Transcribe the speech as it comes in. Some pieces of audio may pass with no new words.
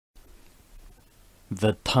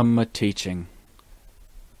The Dhamma Teaching,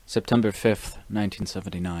 September 5th,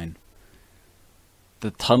 1979.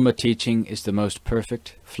 The Dhamma Teaching is the most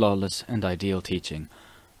perfect, flawless, and ideal teaching,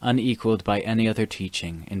 unequaled by any other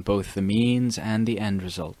teaching in both the means and the end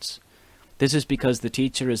results. This is because the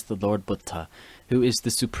teacher is the Lord Buddha, who is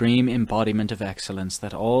the supreme embodiment of excellence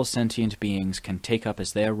that all sentient beings can take up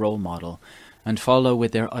as their role model and follow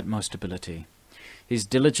with their utmost ability. His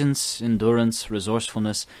diligence, endurance,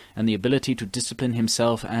 resourcefulness, and the ability to discipline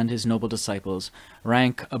himself and his noble disciples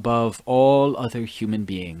rank above all other human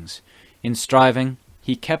beings. In striving,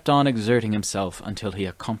 he kept on exerting himself until he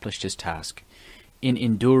accomplished his task. In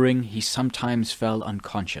enduring, he sometimes fell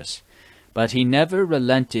unconscious, but he never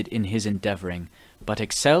relented in his endeavoring, but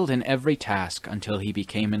excelled in every task until he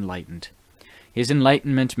became enlightened. His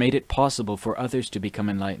enlightenment made it possible for others to become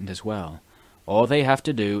enlightened as well. All they have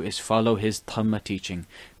to do is follow his Dhamma teaching,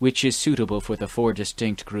 which is suitable for the four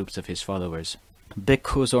distinct groups of his followers: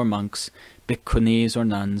 bhikkhus or monks, bhikkhunis or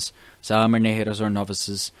nuns, samarneras or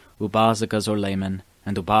novices, ubasakas or laymen,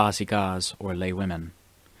 and ubasikas or laywomen.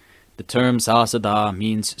 The term sasada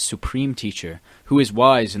means supreme teacher, who is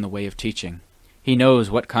wise in the way of teaching. He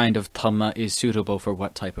knows what kind of Dhamma is suitable for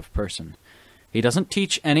what type of person. He doesn't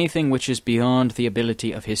teach anything which is beyond the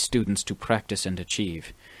ability of his students to practice and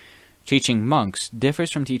achieve. Teaching monks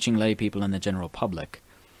differs from teaching lay people and the general public.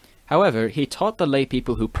 However, he taught the lay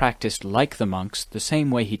people who practiced like the monks the same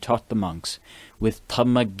way he taught the monks, with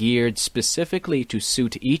Dhamma geared specifically to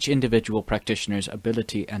suit each individual practitioner's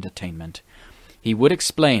ability and attainment. He would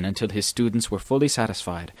explain until his students were fully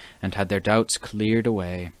satisfied and had their doubts cleared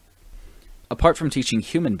away. Apart from teaching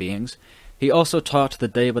human beings, he also taught the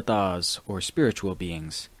devatas, or spiritual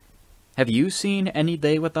beings. Have you seen any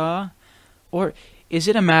devata? Or is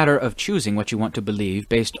it a matter of choosing what you want to believe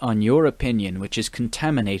based on your opinion, which is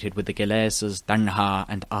contaminated with the kilesas, tanha,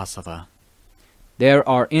 and asava? There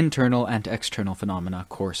are internal and external phenomena,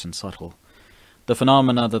 coarse and subtle. The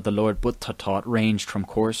phenomena that the Lord Buddha taught ranged from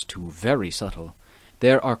coarse to very subtle.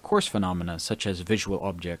 There are coarse phenomena, such as visual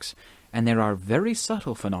objects, and there are very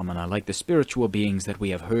subtle phenomena, like the spiritual beings that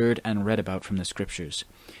we have heard and read about from the scriptures.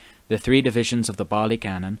 The three divisions of the Bali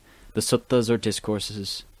Canon, the suttas or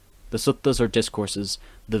discourses,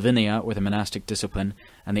 the Vinaya, or the monastic discipline,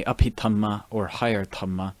 and the Abhidhamma, or higher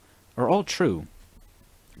Dhamma, are all true.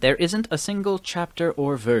 There isn't a single chapter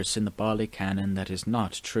or verse in the Bali Canon that is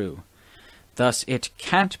not true. Thus, it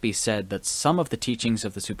can't be said that some of the teachings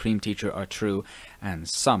of the Supreme Teacher are true, and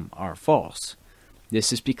some are false.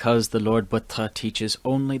 This is because the Lord Buddha teaches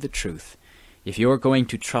only the truth. If you're going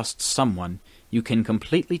to trust someone, you can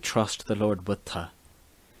completely trust the Lord Buddha.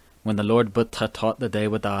 When the Lord Buddha taught the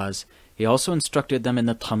devatas, he also instructed them in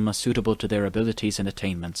the Dhamma suitable to their abilities and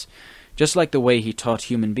attainments, just like the way he taught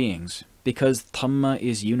human beings, because Dhamma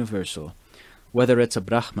is universal. Whether it's a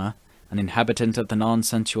Brahma, an inhabitant of the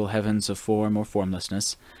non-sensual heavens of form or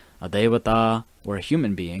formlessness, a devata, or a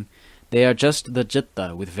human being, they are just the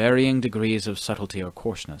citta with varying degrees of subtlety or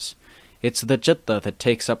coarseness. It's the citta that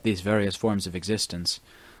takes up these various forms of existence.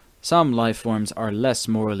 Some life forms are less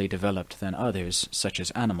morally developed than others, such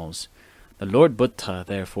as animals. The Lord Buddha,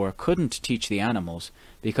 therefore, couldn't teach the animals,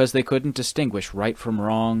 because they couldn't distinguish right from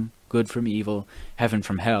wrong, good from evil, heaven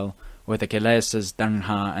from hell, or the kilesas,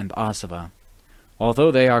 tanha, and asava.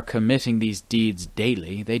 Although they are committing these deeds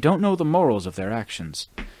daily, they don't know the morals of their actions.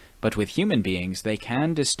 But with human beings, they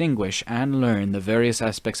can distinguish and learn the various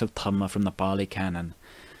aspects of Dhamma from the Bali Canon.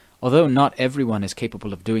 Although not everyone is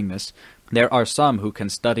capable of doing this, there are some who can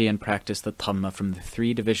study and practice the Dhamma from the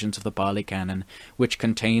three divisions of the Bali Canon, which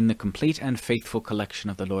contain the complete and faithful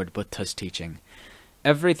collection of the Lord Buddha's teaching.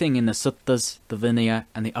 Everything in the suttas, the Vinaya,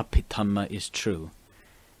 and the Abhidhamma is true.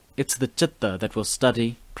 It's the citta that will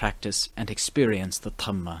study, practice, and experience the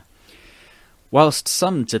Dhamma. Whilst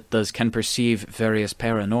some cittas can perceive various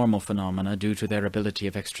paranormal phenomena due to their ability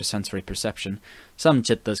of extrasensory perception, some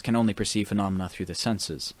cittas can only perceive phenomena through the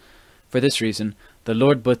senses. For this reason, the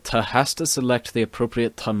Lord Buddha has to select the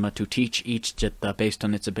appropriate Dhamma to teach each citta based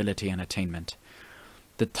on its ability and attainment.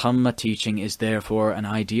 The Dhamma teaching is therefore an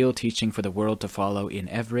ideal teaching for the world to follow in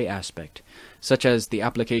every aspect, such as the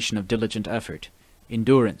application of diligent effort,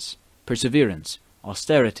 endurance, perseverance,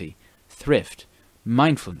 austerity, thrift,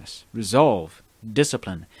 mindfulness, resolve,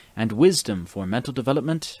 discipline, and wisdom for mental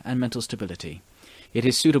development and mental stability. It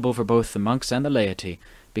is suitable for both the monks and the laity,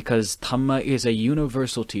 because Dhamma is a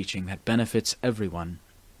universal teaching that benefits everyone.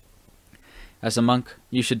 As a monk,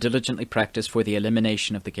 you should diligently practice for the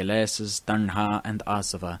elimination of the kilesas, tanha, and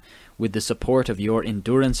asava, with the support of your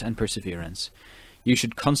endurance and perseverance. You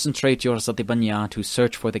should concentrate your satipanya to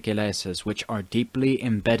search for the kilesas which are deeply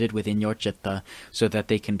embedded within your citta so that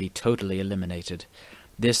they can be totally eliminated.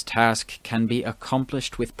 This task can be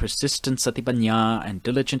accomplished with persistent satipanya and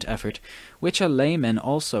diligent effort, which a layman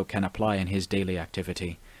also can apply in his daily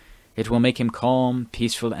activity. It will make him calm,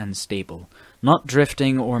 peaceful, and stable, not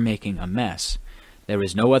drifting or making a mess. There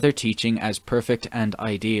is no other teaching as perfect and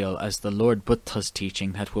ideal as the Lord Buddha's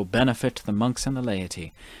teaching that will benefit the monks and the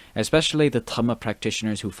laity, especially the Dhamma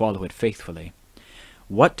practitioners who follow it faithfully.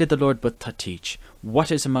 What did the Lord Buddha teach?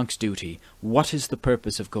 What is a monk's duty? What is the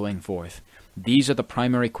purpose of going forth? These are the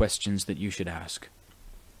primary questions that you should ask.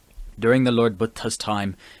 During the Lord Buddha's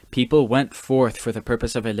time, people went forth for the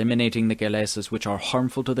purpose of eliminating the kilesas which are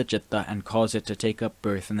harmful to the citta and cause it to take up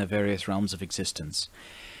birth in the various realms of existence.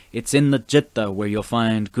 It's in the citta where you'll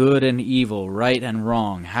find good and evil, right and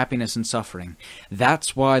wrong, happiness and suffering.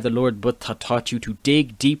 That's why the Lord Buddha taught you to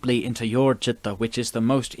dig deeply into your citta, which is the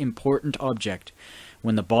most important object.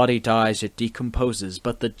 When the body dies, it decomposes,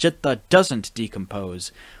 but the citta doesn't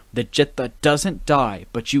decompose. The citta doesn't die,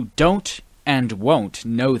 but you don't and won't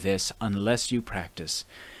know this unless you practice.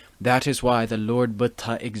 That is why the Lord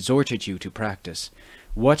Buddha exhorted you to practice.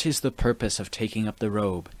 What is the purpose of taking up the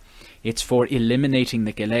robe? It's for eliminating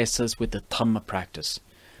the kilesas with the Dhamma practice.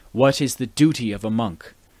 What is the duty of a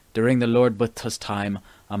monk? During the Lord Buddha's time,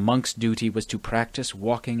 a monk's duty was to practice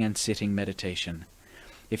walking and sitting meditation.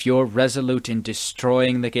 If you're resolute in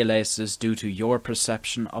destroying the kilesas due to your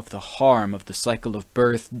perception of the harm of the cycle of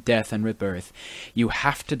birth, death, and rebirth, you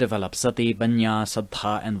have to develop sati, panya,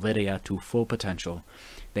 saddha, and virya to full potential.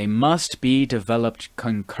 They must be developed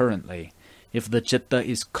concurrently. If the citta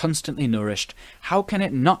is constantly nourished, how can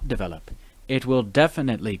it not develop? It will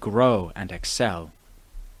definitely grow and excel.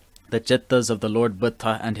 The cittas of the Lord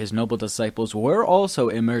Buddha and his noble disciples were also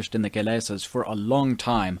immersed in the kilesas for a long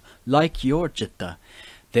time, like your citta.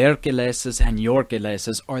 Their kilesas and your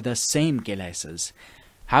kilesas are the same kilesas.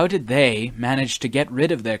 How did they manage to get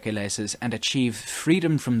rid of their kilesas and achieve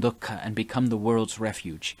freedom from dukkha and become the world's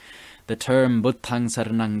refuge? The term Buddhang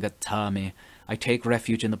Saranang Gacchami, I take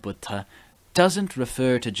refuge in the Buddha, doesn't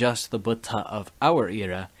refer to just the Buddha of our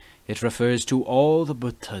era. It refers to all the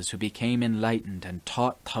Buddhas who became enlightened and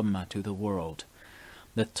taught Dhamma to the world.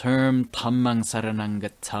 The term Dhammang Saranang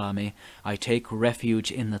Gacchami, I take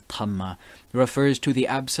refuge in the Dhamma, refers to the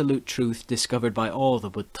absolute truth discovered by all the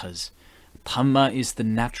Buddhas. Dhamma is the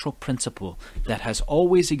natural principle that has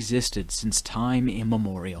always existed since time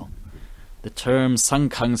immemorial. The term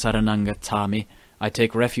Sanghang Saranang Gacchami, I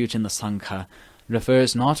take refuge in the Sangha,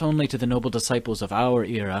 refers not only to the noble disciples of our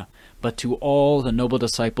era, but to all the noble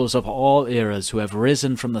disciples of all eras who have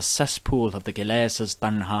risen from the cesspool of the kilesas,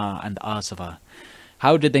 tanha, and asava.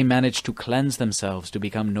 How did they manage to cleanse themselves to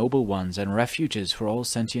become noble ones and refuges for all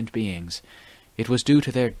sentient beings? It was due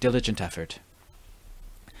to their diligent effort.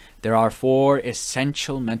 There are 4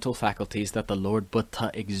 essential mental faculties that the Lord Buddha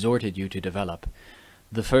exhorted you to develop.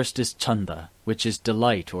 The first is chanda, which is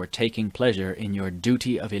delight or taking pleasure in your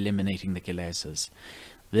duty of eliminating the kilesas.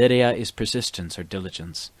 Virya is persistence or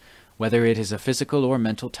diligence. Whether it is a physical or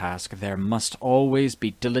mental task, there must always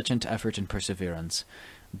be diligent effort and perseverance.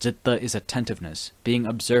 Citta is attentiveness, being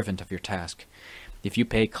observant of your task. If you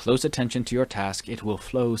pay close attention to your task, it will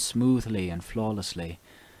flow smoothly and flawlessly.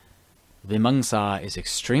 Vimamsa is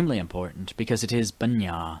extremely important because it is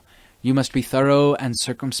panya. You must be thorough and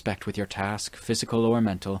circumspect with your task, physical or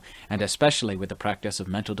mental, and especially with the practice of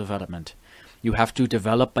mental development. You have to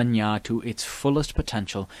develop panya to its fullest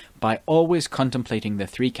potential by always contemplating the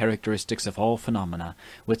 3 characteristics of all phenomena,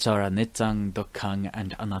 which are anicca, dukkha,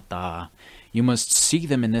 and anatta. You must see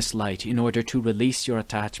them in this light in order to release your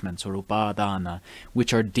attachments or upadana,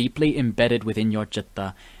 which are deeply embedded within your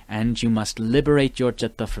citta, and you must liberate your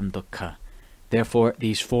citta from dukkha. Therefore,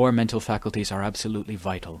 these 4 mental faculties are absolutely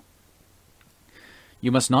vital.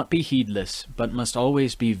 You must not be heedless, but must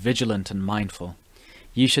always be vigilant and mindful.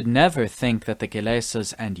 You should never think that the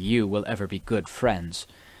kilesas and you will ever be good friends.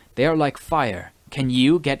 They are like fire. Can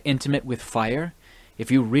you get intimate with fire? If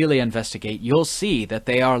you really investigate, you'll see that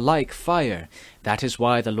they are like fire. That is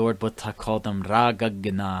why the Lord Buddha called them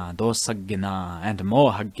ragagna, dosagna, and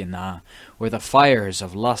mohagna, or the fires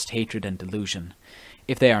of lust, hatred, and delusion.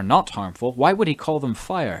 If they are not harmful, why would he call them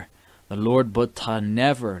fire? The Lord Buddha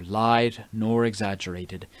never lied nor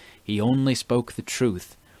exaggerated. He only spoke the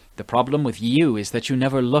truth. The problem with you is that you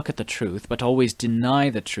never look at the truth, but always deny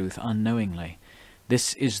the truth unknowingly.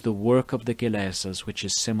 This is the work of the kilesas, which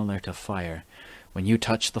is similar to fire. When you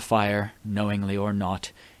touch the fire, knowingly or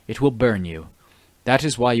not, it will burn you. That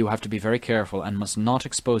is why you have to be very careful and must not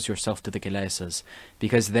expose yourself to the kilesas,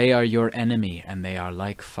 because they are your enemy and they are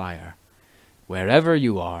like fire. Wherever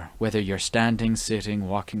you are, whether you're standing, sitting,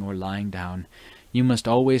 walking, or lying down, you must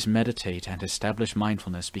always meditate and establish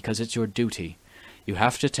mindfulness because it's your duty. You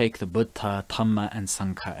have to take the Buddha, Dhamma, and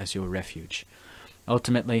Sangha as your refuge.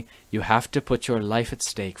 Ultimately, you have to put your life at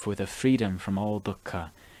stake for the freedom from all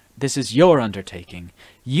dukkha. This is your undertaking.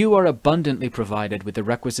 You are abundantly provided with the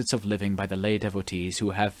requisites of living by the lay devotees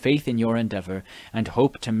who have faith in your endeavor and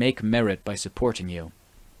hope to make merit by supporting you.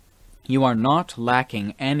 You are not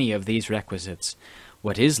lacking any of these requisites.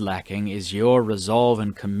 What is lacking is your resolve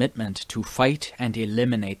and commitment to fight and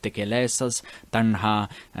eliminate the kilesas, tanha,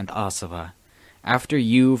 and asava. After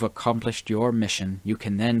you've accomplished your mission, you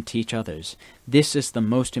can then teach others. This is the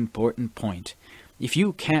most important point. If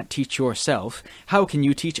you can't teach yourself, how can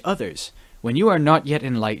you teach others? When you are not yet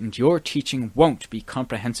enlightened, your teaching won't be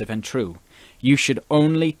comprehensive and true. You should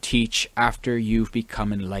only teach after you've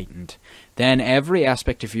become enlightened. Then every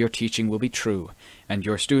aspect of your teaching will be true, and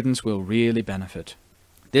your students will really benefit.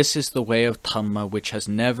 This is the way of Dhamma which has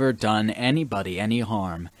never done anybody any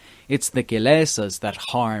harm. It's the kilesas that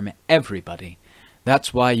harm everybody.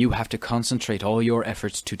 That's why you have to concentrate all your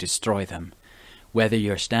efforts to destroy them. Whether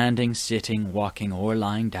you're standing, sitting, walking, or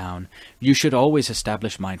lying down, you should always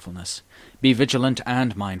establish mindfulness. Be vigilant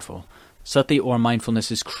and mindful. Sati or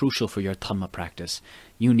mindfulness is crucial for your Dhamma practice.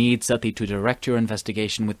 You need Sati to direct your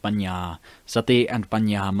investigation with Panya. Sati and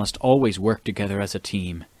Panya must always work together as a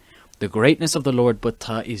team. The greatness of the Lord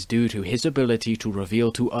Buddha is due to his ability to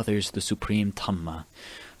reveal to others the supreme Dhamma.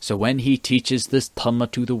 So when he teaches this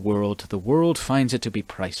Dhamma to the world finds it to be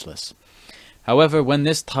priceless. However, when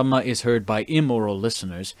this Dhamma is heard by immoral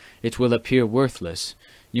listeners, it will appear worthless.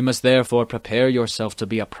 You must therefore prepare yourself to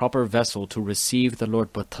be a proper vessel to receive the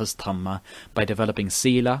Lord Buddha's Dhamma by developing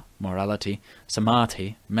sila, morality,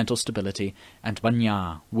 samadhi, mental stability, and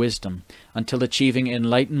panya, wisdom, until achieving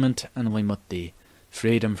enlightenment and vimutti,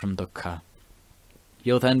 freedom from dukkha.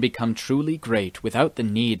 You'll then become truly great without the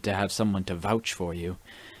need to have someone to vouch for you.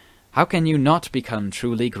 How can you not become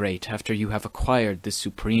truly great after you have acquired this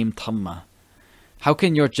supreme Dhamma? How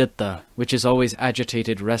can your citta, which is always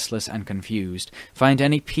agitated, restless, and confused, find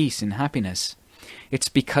any peace and happiness? It's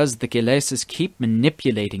because the kilesas keep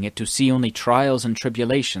manipulating it to see only trials and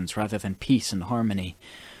tribulations rather than peace and harmony.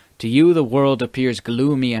 To you the world appears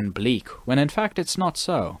gloomy and bleak, when in fact it's not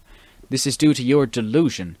so. This is due to your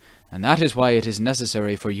delusion, and that is why it is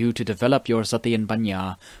necessary for you to develop your sati and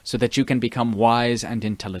panya so that you can become wise and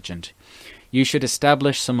intelligent. You should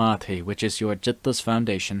establish samadhi, which is your citta's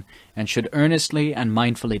foundation, and should earnestly and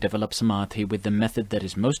mindfully develop samadhi with the method that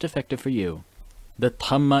is most effective for you. The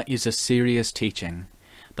Dhamma is a serious teaching.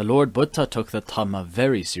 The Lord Buddha took the Dhamma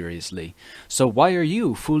very seriously, so why are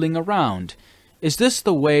you fooling around? Is this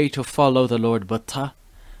the way to follow the Lord Buddha?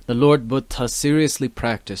 The Lord Buddha seriously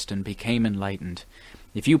practiced and became enlightened.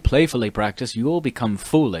 If you playfully practice, you will become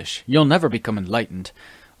foolish. You'll never become enlightened.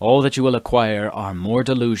 All that you will acquire are more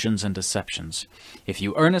delusions and deceptions. If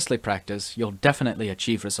you earnestly practice, you'll definitely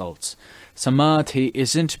achieve results. Samadhi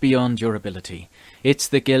isn't beyond your ability. It's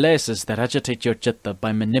the kilesas that agitate your citta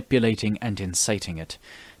by manipulating and inciting it.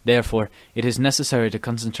 Therefore, it is necessary to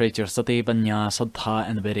concentrate your sati, panya, saddha,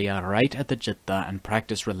 and virya right at the citta and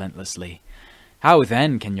practice relentlessly. How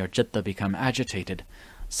then can your citta become agitated?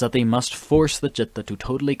 Sati must force the citta to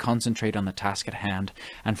totally concentrate on the task at hand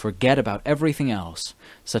and forget about everything else,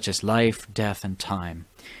 such as life, death, and time.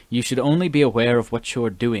 You should only be aware of what you're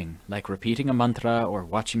doing, like repeating a mantra or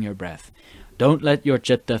watching your breath. Don't let your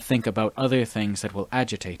citta think about other things that will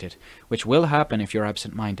agitate it, which will happen if you're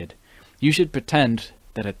absent-minded. You should pretend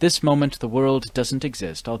that at this moment the world doesn't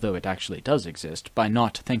exist, although it actually does exist, by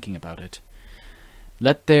not thinking about it.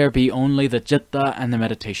 Let there be only the citta and the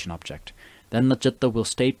meditation object. Then the citta will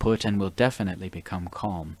stay put and will definitely become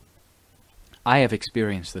calm. I have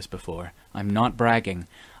experienced this before. I'm not bragging.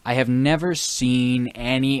 I have never seen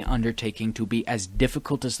any undertaking to be as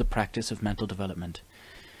difficult as the practice of mental development.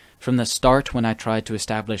 From the start, when I tried to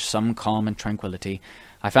establish some calm and tranquility,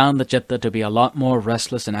 I found the citta to be a lot more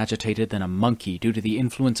restless and agitated than a monkey due to the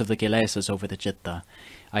influence of the kilesas over the citta.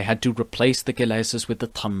 I had to replace the kilesas with the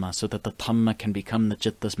Dhamma so that the Dhamma can become the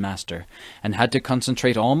citta's master, and had to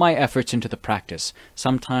concentrate all my efforts into the practice,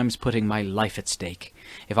 sometimes putting my life at stake.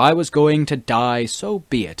 If I was going to die, so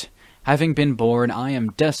be it. Having been born, I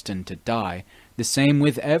am destined to die. The same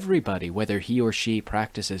with everybody, whether he or she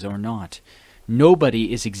practices or not.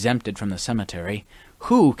 Nobody is exempted from the cemetery.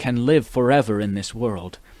 Who can live forever in this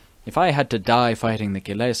world? If I had to die fighting the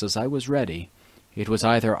kilesas, I was ready. It was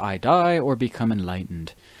either I die or become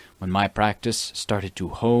enlightened. When my practice started to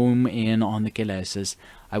home in on the kilesas,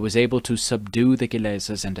 I was able to subdue the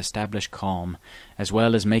kilesas and establish calm, as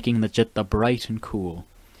well as making the citta bright and cool.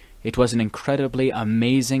 It was an incredibly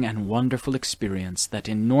amazing and wonderful experience that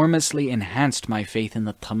enormously enhanced my faith in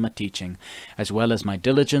the Dhamma teaching, as well as my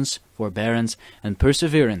diligence, forbearance, and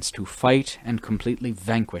perseverance to fight and completely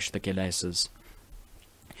vanquish the kilesas.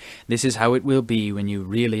 This is how it will be when you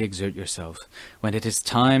really exert yourself. When it is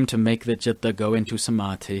time to make the citta go into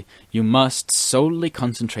samadhi, you must solely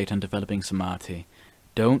concentrate on developing samadhi.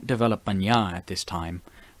 Don't develop panya at this time.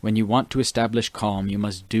 When you want to establish calm, you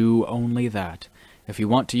must do only that. If you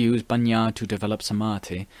want to use panya to develop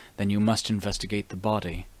samadhi, then you must investigate the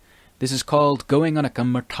body. This is called going on a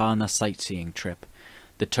kammarthana sightseeing trip.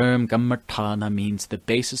 The term kammarthana means the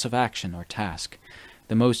basis of action or task.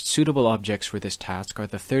 The most suitable objects for this task are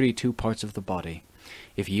the 32 parts of the body.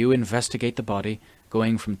 If you investigate the body,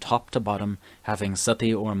 going from top to bottom, having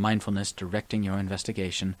sati or mindfulness directing your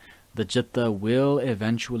investigation, the citta will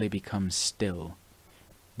eventually become still.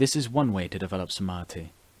 This is one way to develop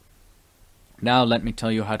samadhi. Now let me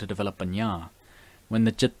tell you how to develop panya. When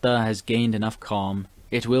the citta has gained enough calm,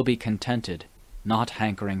 it will be contented, not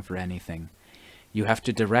hankering for anything. You have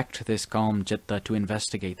to direct this calm citta to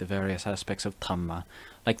investigate the various aspects of Dhamma,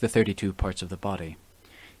 like the 32 parts of the body.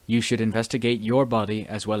 You should investigate your body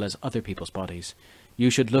as well as other people's bodies. You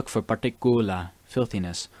should look for patikula,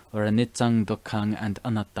 filthiness, or anicca, dukkha, and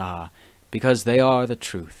anatta, because they are the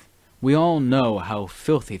truth. We all know how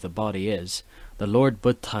filthy the body is. The Lord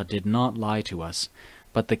Buddha did not lie to us,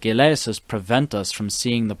 but the kilesas prevent us from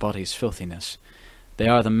seeing the body's filthiness. They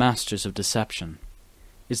are the masters of deception.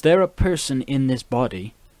 Is there a person in this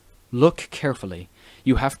body? Look carefully.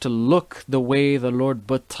 You have to look the way the Lord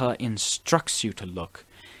Buddha instructs you to look.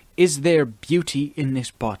 Is there beauty in this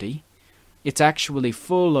body? It's actually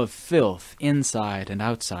full of filth inside and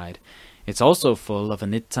outside. It's also full of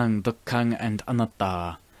anicca, dukkha, and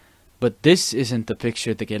anatta. But this isn't the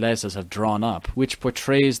picture the kilesas have drawn up, which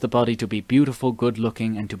portrays the body to be beautiful,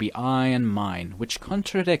 good-looking, and to be I and mine, which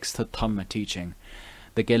contradicts the Dhamma teaching.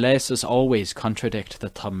 The kilesas always contradict the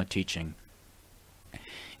Dhamma teaching.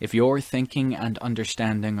 If your thinking and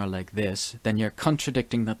understanding are like this, then you're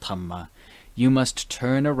contradicting the Dhamma. You must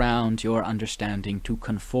turn around your understanding to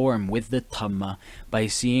conform with the Dhamma by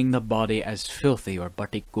seeing the body as filthy or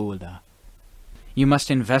patikula. You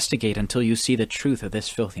must investigate until you see the truth of this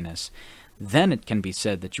filthiness. Then it can be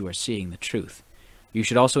said that you are seeing the truth. You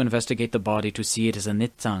should also investigate the body to see it as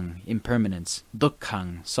anicca, impermanence,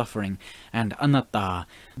 dukkha, suffering, and anatta,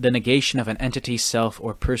 the negation of an entity, self,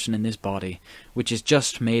 or person in this body, which is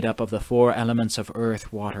just made up of the 4 elements of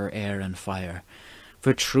earth, water, air, and fire.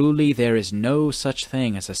 For truly there is no such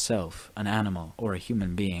thing as a self, an animal, or a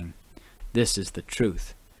human being. This is the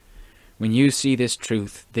truth. When you see this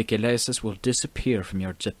truth, the kilesas will disappear from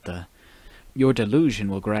your citta. Your delusion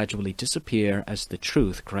will gradually disappear as the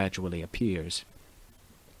truth gradually appears.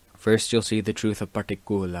 First you'll see the truth of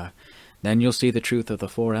patikula, then you'll see the truth of the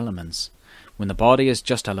 4 elements. When the body is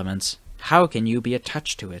just elements, how can you be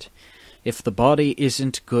attached to it? If the body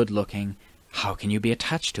isn't good-looking, how can you be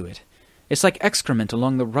attached to it? It's like excrement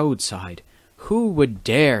along the roadside. Who would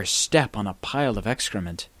dare step on a pile of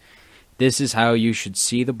excrement? This is how you should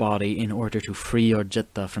see the body in order to free your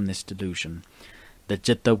citta from this delusion. The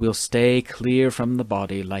citta will stay clear from the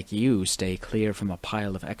body like you stay clear from a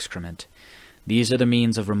pile of excrement. These are the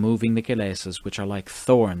means of removing the kilesas, which are like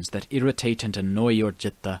thorns that irritate and annoy your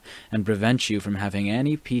citta and prevent you from having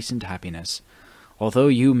any peace and happiness. Although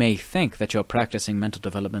you may think that you're practicing mental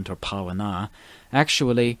development or bhavana,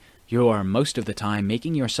 actually you are most of the time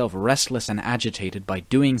making yourself restless and agitated by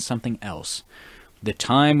doing something else. The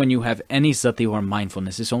time when you have any sati or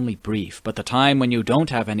mindfulness is only brief, but the time when you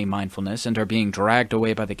don't have any mindfulness and are being dragged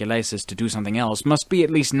away by the kilesas to do something else must be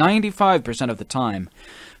at least 95% of the time.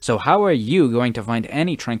 So how are you going to find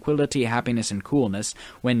any tranquility, happiness, and coolness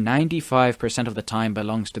when 95% of the time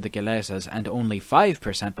belongs to the kilesas and only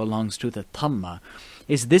 5% belongs to the Dhamma?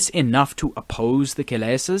 Is this enough to oppose the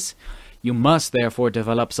kilesas? You must therefore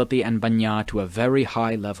develop sati and panya to a very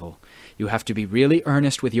high level. You have to be really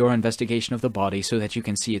earnest with your investigation of the body so that you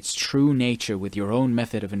can see its true nature with your own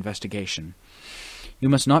method of investigation. You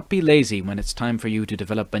must not be lazy when it's time for you to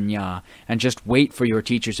develop panya and just wait for your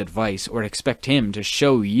teacher's advice or expect him to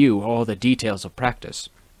show you all the details of practice.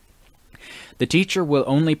 The teacher will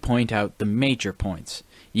only point out the major points.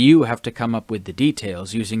 You have to come up with the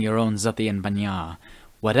details using your own sati and panya.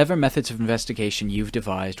 Whatever methods of investigation you've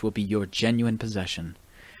devised will be your genuine possession.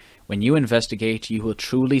 When you investigate, you will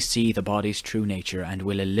truly see the body's true nature and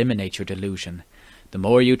will eliminate your delusion. The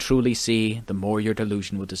more you truly see, the more your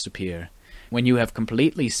delusion will disappear. When you have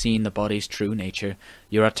completely seen the body's true nature,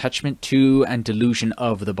 your attachment to and delusion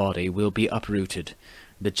of the body will be uprooted.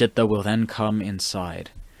 The citta will then come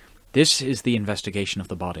inside. This is the investigation of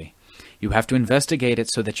the body. You have to investigate it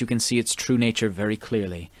so that you can see its true nature very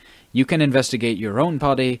clearly. You can investigate your own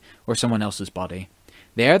body or someone else's body.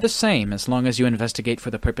 They are the same as long as you investigate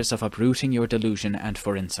for the purpose of uprooting your delusion and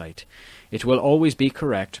for insight. It will always be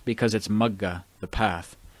correct because it's magga, the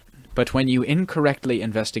path. But when you incorrectly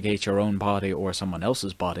investigate your own body or someone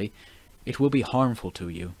else's body, it will be harmful to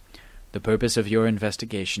you. The purpose of your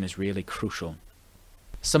investigation is really crucial.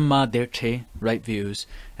 Samma dirti, right views,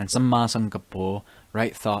 and samma sankappo,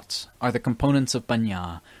 right thoughts, are the components of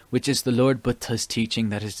Panya, which is the Lord Buddha's teaching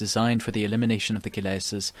that is designed for the elimination of the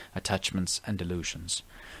kilesas, attachments, and delusions.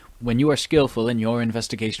 When you are skillful in your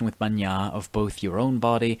investigation with Panya of both your own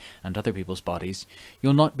body and other people's bodies,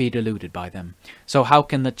 you'll not be deluded by them. So how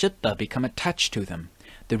can the citta become attached to them?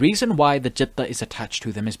 The reason why the citta is attached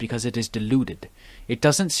to them is because it is deluded. It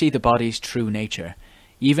doesn't see the body's true nature.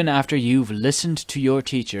 Even after you've listened to your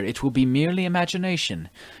teacher, it will be merely imagination.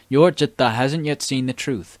 Your citta hasn't yet seen the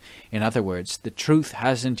truth. In other words, the truth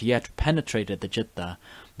hasn't yet penetrated the citta.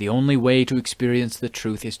 The only way to experience the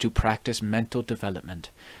truth is to practice mental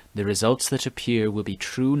development. The results that appear will be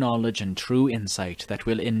true knowledge and true insight that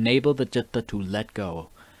will enable the citta to let go.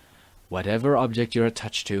 Whatever object you're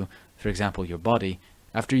attached to, for example your body,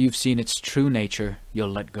 after you've seen its true nature, you'll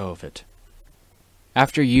let go of it.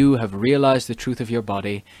 After you have realized the truth of your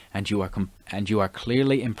body, and you are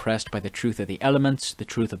clearly impressed by the truth of the elements, the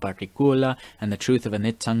truth of particula, and the truth of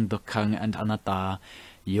anicca, dukkha, and anatta,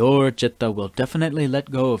 your citta will definitely let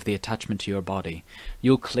go of the attachment to your body.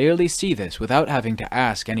 You'll clearly see this without having to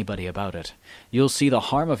ask anybody about it. You'll see the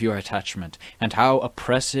harm of your attachment, and how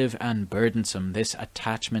oppressive and burdensome this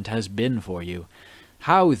attachment has been for you.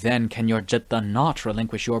 How then can your citta not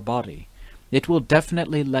relinquish your body? It will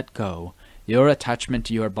definitely let go. Your attachment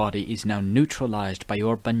to your body is now neutralized by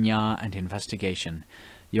your panya and investigation.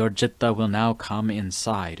 Your citta will now come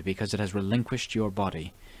inside because it has relinquished your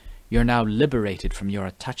body. You're now liberated from your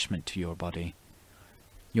attachment to your body.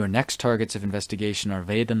 Your next targets of investigation are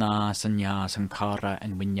Vedana, Sanya, Sankhara,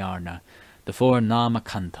 and Vijnana, the four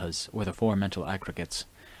namakanthas, or the four mental aggregates.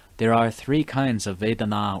 There are three kinds of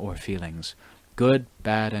Vedana, or feelings: good,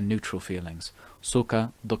 bad, and neutral feelings,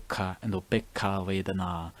 Sukha, Dukkha, and Upekkha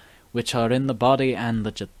Vedana, which are in the body and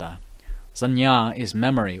the citta. Sanya is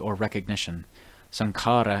memory or recognition.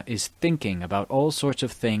 Sankhara is thinking about all sorts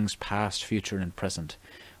of things, past, future, and present.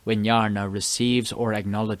 Vijnana receives or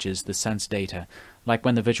acknowledges the sense data, like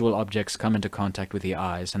when the visual objects come into contact with the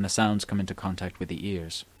eyes and the sounds come into contact with the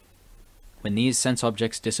ears. When these sense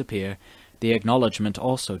objects disappear, the acknowledgement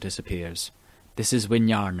also disappears. This is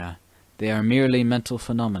Vijnana. They are merely mental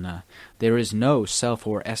phenomena. There is no self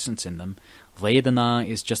or essence in them. Vedana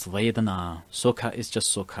is just Vedana, Sukha is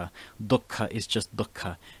just Sukha, Dukkha is just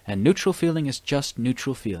Dukkha, and neutral feeling is just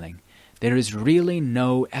neutral feeling. There is really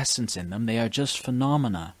no essence in them, they are just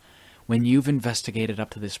phenomena. When you've investigated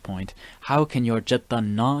up to this point, how can your citta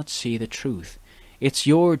not see the truth? It's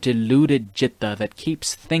your deluded citta that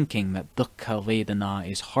keeps thinking that Dukkha Vedana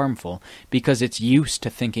is harmful because it's used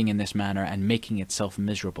to thinking in this manner and making itself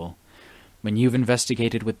miserable. When you've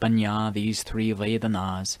investigated with Panya these three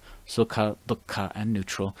Vedanas, Sukha, Dukkha, and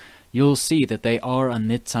neutral, you'll see that they are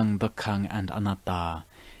anicca, dukkha, and anatta.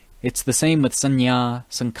 It's the same with Sanya,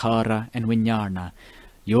 Sankhara, and Vijnana.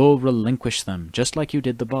 You'll relinquish them, just like you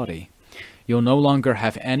did the body. You'll no longer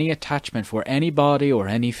have any attachment for any body or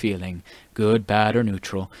any feeling, good, bad, or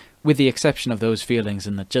neutral, with the exception of those feelings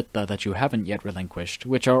in the citta that you haven't yet relinquished,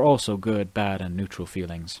 which are also good, bad, and neutral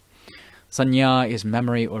feelings. Sanya is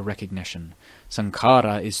memory or recognition.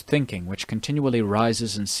 Sankhara is thinking, which continually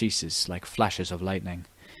rises and ceases like flashes of lightning.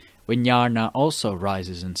 Vijnana also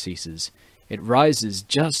rises and ceases. It rises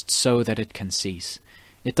just so that it can cease.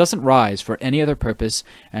 It doesn't rise for any other purpose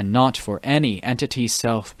and not for any entity,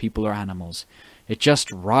 self, people, or animals. It just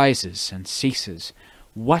rises and ceases.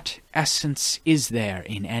 What essence is there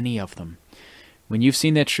in any of them? When you've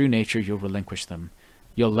seen their true nature, you'll relinquish them.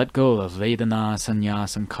 You'll let go of Vedana, Sanya,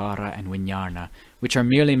 Sankhara, and Vijnana, which are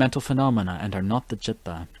merely mental phenomena and are not the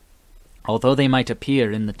citta. Although they might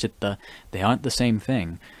appear in the citta, they aren't the same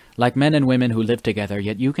thing. Like men and women who live together,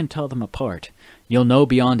 yet you can tell them apart. You'll know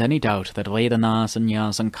beyond any doubt that Vedana,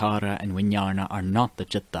 Sanya, Sankhara, and Vijnana are not the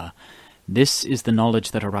citta. This is the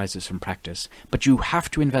knowledge that arises from practice, but you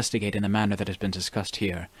have to investigate in the manner that has been discussed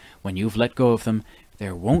here. When you've let go of them,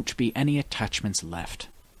 there won't be any attachments left.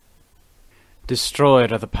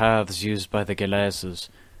 Destroyed are the paths used by the kilesas,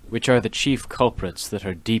 which are the chief culprits that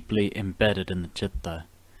are deeply embedded in the citta.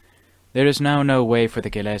 There is now no way for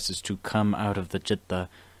the kilesas to come out of the citta,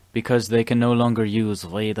 because they can no longer use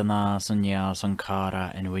Vedana, Sanya,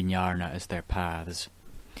 Sankhara, and Vijnana as their paths.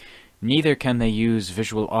 Neither can they use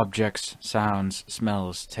visual objects, sounds,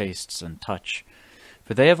 smells, tastes, and touch,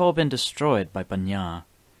 for they have all been destroyed by Panya.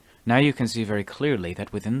 Now you can see very clearly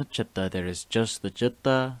that within the citta there is just the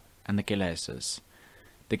citta and the kilesas.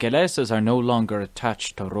 The kilesas are no longer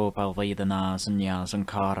attached to Rupa, Vedana, Sanya,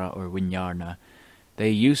 Sankara, or Vinyarna. They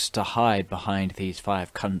used to hide behind these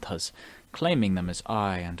 5 khandhas, claiming them as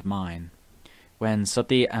I and mine. When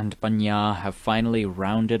Sati and Panya have finally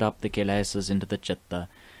rounded up the kilesas into the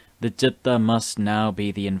citta must now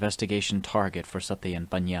be the investigation target for Sati and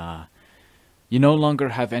Panya. You no longer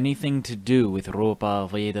have anything to do with Rupa,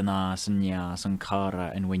 Vedana, Sanya,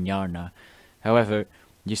 Sankara, and Vinyarna. However,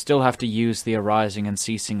 you still have to use the arising and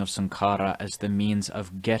ceasing of Sankara as the means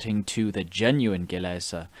of getting to the genuine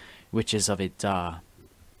kilesa, which is avidya.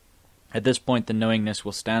 At this point, the knowingness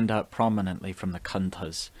will stand out prominently from the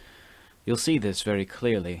khandhas. You'll see this very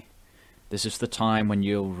clearly. This is the time when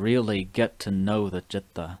you'll really get to know the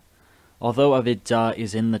citta. Although avidya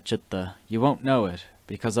is in the citta, you won't know it,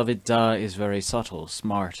 because avidya is very subtle,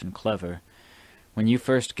 smart, and clever. When you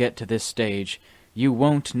first get to this stage, you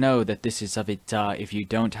won't know that this is avidya if you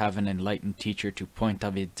don't have an enlightened teacher to point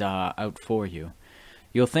avidya out for you.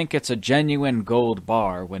 You'll think it's a genuine gold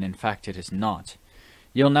bar when in fact it is not.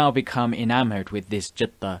 You'll now become enamored with this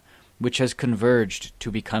citta, which has converged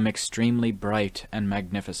to become extremely bright and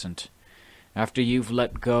magnificent. After you've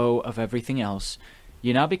let go of everything else,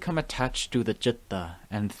 you now become attached to the citta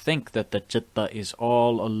and think that the citta is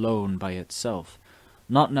all alone by itself,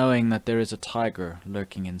 not knowing that there is a tiger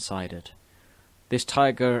lurking inside it. This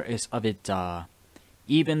tiger is avidya.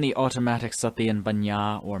 Even the automatic sati and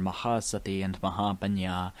panya, or mahasati and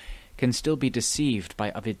mahapanya, can still be deceived by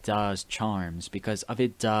avidya's charms, because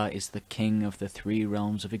avidya is the king of the 3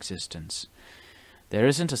 realms of existence. There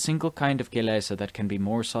isn't a single kind of kilesa that can be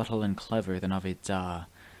more subtle and clever than avidya.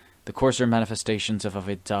 The coarser manifestations of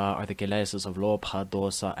avidya are the kilesas of lobha,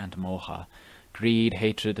 dosa, and moha, greed,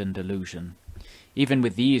 hatred, and delusion. Even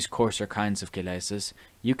with these coarser kinds of kilesas,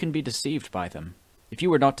 you can be deceived by them. If you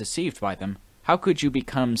were not deceived by them, how could you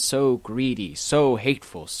become so greedy, so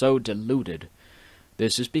hateful, so deluded?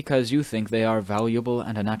 This is because you think they are valuable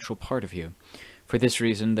and a natural part of you. For this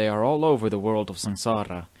reason, they are all over the world of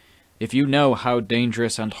samsara. If you know how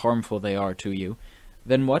dangerous and harmful they are to you,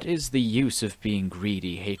 then what is the use of being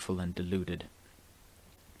greedy, hateful, and deluded?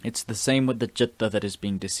 It's the same with the citta that is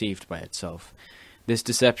being deceived by itself. This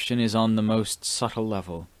deception is on the most subtle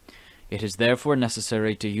level. It is therefore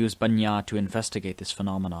necessary to use panya to investigate this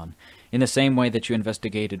phenomenon, in the same way that you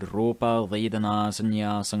investigated rupa, vedana,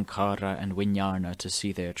 sanya, sankara, and vinyarna to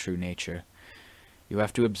see their true nature. You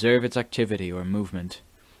have to observe its activity or movement.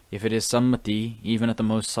 If it is sammati, even at the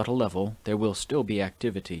most subtle level, there will still be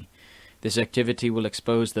activity. This activity will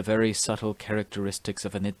expose the very subtle characteristics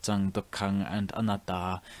of anicca, dukkha, and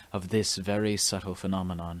anatta of this very subtle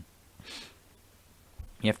phenomenon.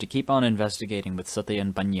 You have to keep on investigating with sati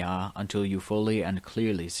and panya until you fully and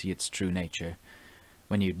clearly see its true nature.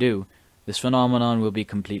 When you do, this phenomenon will be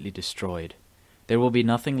completely destroyed. There will be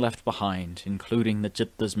nothing left behind, including the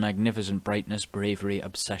citta's magnificent brightness, bravery,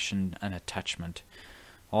 obsession, and attachment.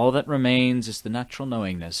 All that remains is the natural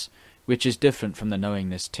knowingness, which is different from the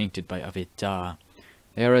knowingness tainted by avidya.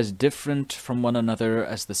 They are as different from one another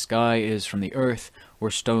as the sky is from the earth,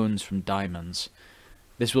 or stones from diamonds.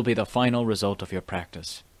 This will be the final result of your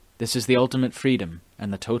practice. This is the ultimate freedom,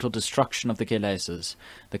 and the total destruction of the kilesas,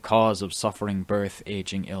 the cause of suffering, birth,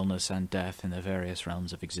 aging, illness, and death in the various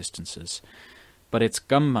realms of existences. But it's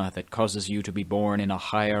kamma that causes you to be born in a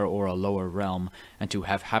higher or a lower realm, and to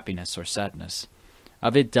have happiness or sadness.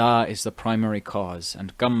 Avidya is the primary cause,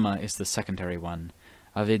 and kamma is the secondary one.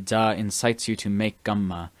 Avidya incites you to make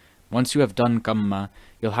kamma. Once you have done kamma,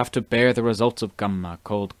 you'll have to bear the results of kamma,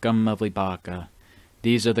 called kamma vibhaka.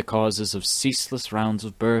 These are the causes of ceaseless rounds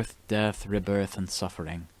of birth, death, rebirth, and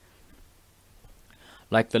suffering.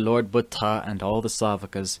 Like the Lord Buddha and all the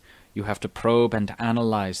Savakas, you have to probe and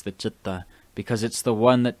analyze the citta, because it's the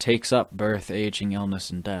one that takes up birth, aging, illness,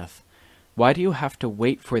 and death. Why do you have to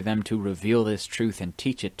wait for them to reveal this truth and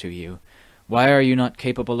teach it to you? Why are you not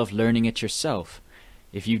capable of learning it yourself?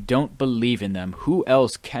 If you don't believe in them, who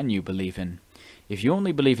else can you believe in? If you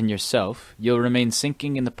only believe in yourself, you'll remain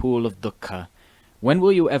sinking in the pool of dukkha. When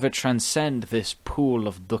will you ever transcend this pool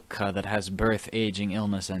of dukkha that has birth, aging,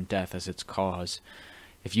 illness, and death as its cause?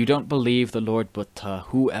 If you don't believe the Lord Buddha,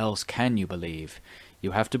 who else can you believe?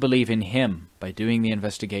 You have to believe in him by doing the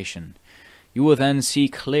investigation. You will then see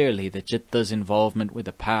clearly the citta's involvement with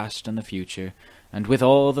the past and the future, and with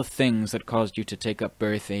all the things that caused you to take up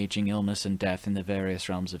birth, aging, illness, and death in the various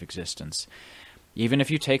realms of existence. Even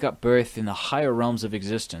if you take up birth in the higher realms of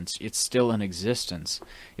existence, it's still an existence.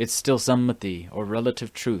 It's still sammati, or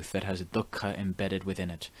relative truth, that has dukkha embedded within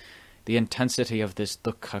it. The intensity of this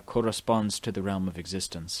dukkha corresponds to the realm of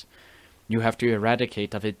existence. You have to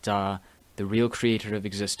eradicate avidya, the real creator of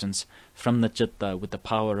existence, from the citta with the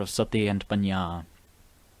power of sati and panya.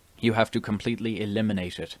 You have to completely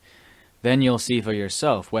eliminate it. Then you'll see for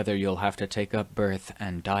yourself whether you'll have to take up birth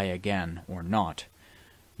and die again or not.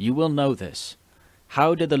 You will know this.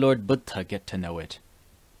 How did the Lord Buddha get to know it?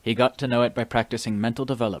 He got to know it by practicing mental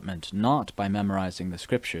development, not by memorizing the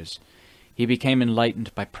scriptures. He became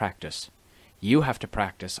enlightened by practice. You have to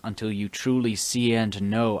practice until you truly see and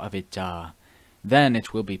know avidya. Then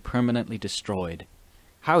it will be permanently destroyed.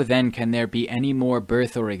 How then can there be any more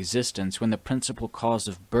birth or existence when the principal cause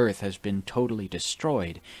of birth has been totally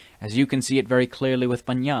destroyed, as you can see it very clearly with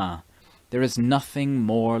panya? There is nothing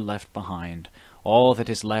more left behind. All that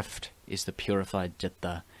is left is the purified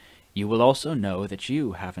citta. You will also know that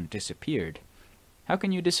you haven't disappeared. How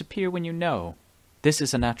can you disappear when you know? This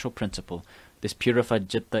is a natural principle. This purified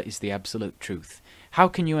citta is the absolute truth. How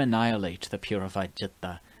can you annihilate the purified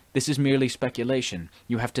citta? This is merely speculation.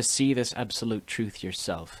 You have to see this absolute truth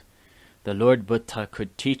yourself. The Lord Buddha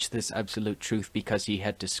could teach this absolute truth because he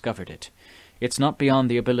had discovered it. It's not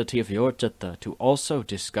beyond the ability of your citta to also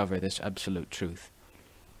discover this absolute truth.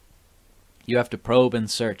 You have to probe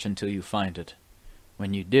and search until you find it.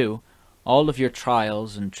 When you do, all of your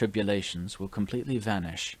trials and tribulations will completely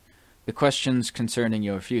vanish. The questions concerning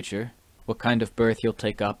your future, what kind of birth you'll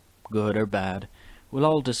take up, good or bad, will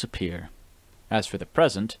all disappear. As for the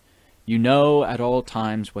present, you know at all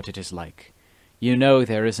times what it is like. You know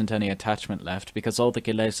there isn't any attachment left because all the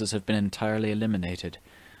kilesas have been entirely eliminated.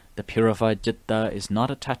 The purified citta is not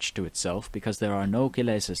attached to itself because there are no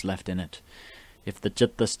kilesas left in it. If the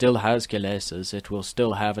citta still has kilesas, it will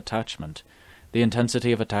still have attachment. The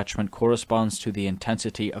intensity of attachment corresponds to the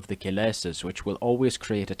intensity of the kilesas, which will always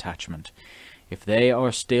create attachment. If they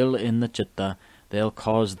are still in the citta, they'll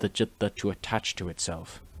cause the citta to attach to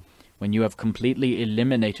itself. When you have completely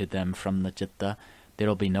eliminated them from the citta, there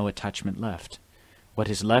will be no attachment left. What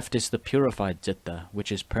is left is the purified citta,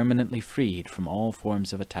 which is permanently freed from all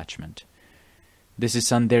forms of attachment. This is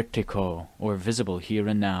sandirtiko, or visible here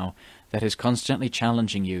and now, that is constantly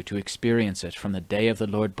challenging you to experience it from the day of the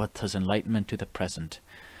Lord Buddha's enlightenment to the present.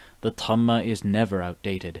 The Dhamma is never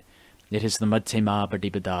outdated. It is the Madhyama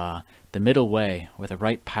Pratibada, the middle way, or the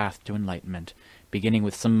right path to enlightenment, beginning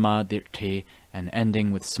with Samma Dirti and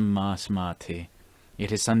ending with Samma Samadhi.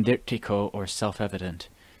 It is sandirtiko, or self-evident.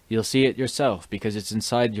 You'll see it yourself, because it's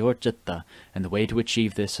inside your citta, and the way to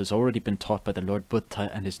achieve this has already been taught by the Lord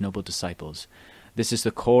Buddha and his noble disciples. This is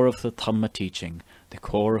the core of the Dhamma teaching, the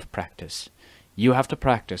core of practice. You have to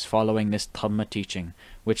practice following this Dhamma teaching,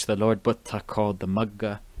 which the Lord Buddha called the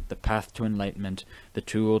Magga, the path to enlightenment, the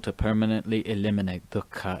tool to permanently eliminate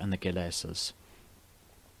dukkha and the kilesas.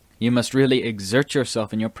 You must really exert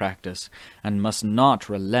yourself in your practice, and must not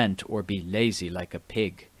relent or be lazy like a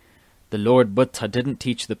pig. The Lord Buddha didn't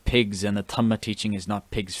teach the pigs, and the Dhamma teaching is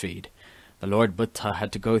not pig's feed. The Lord Buddha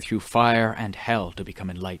had to go through fire and hell to become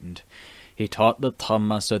enlightened. He taught the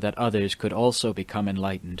Dhamma so that others could also become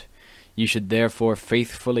enlightened. You should therefore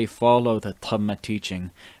faithfully follow the Dhamma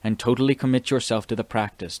teaching and totally commit yourself to the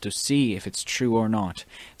practice to see if it's true or not.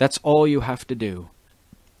 That's all you have to do.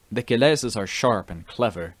 The kilesas are sharp and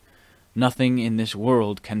clever. Nothing in this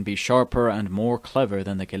world can be sharper and more clever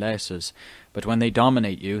than the kilesas, but when they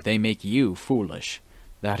dominate you, they make you foolish.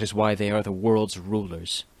 That is why they are the world's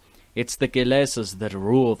rulers. It's the kilesas that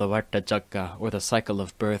rule the Vartajagga, or the cycle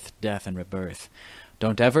of birth, death, and rebirth.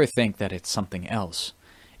 Don't ever think that it's something else.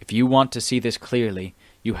 If you want to see this clearly,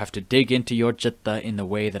 you have to dig into your citta in the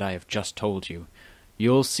way that I have just told you.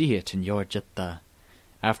 You'll see it in your citta.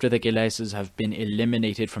 After the kilesas have been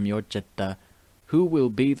eliminated from your citta, who will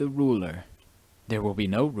be the ruler? There will be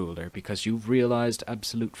no ruler because you've realized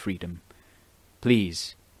absolute freedom.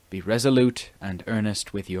 Please, be resolute and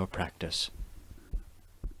earnest with your practice.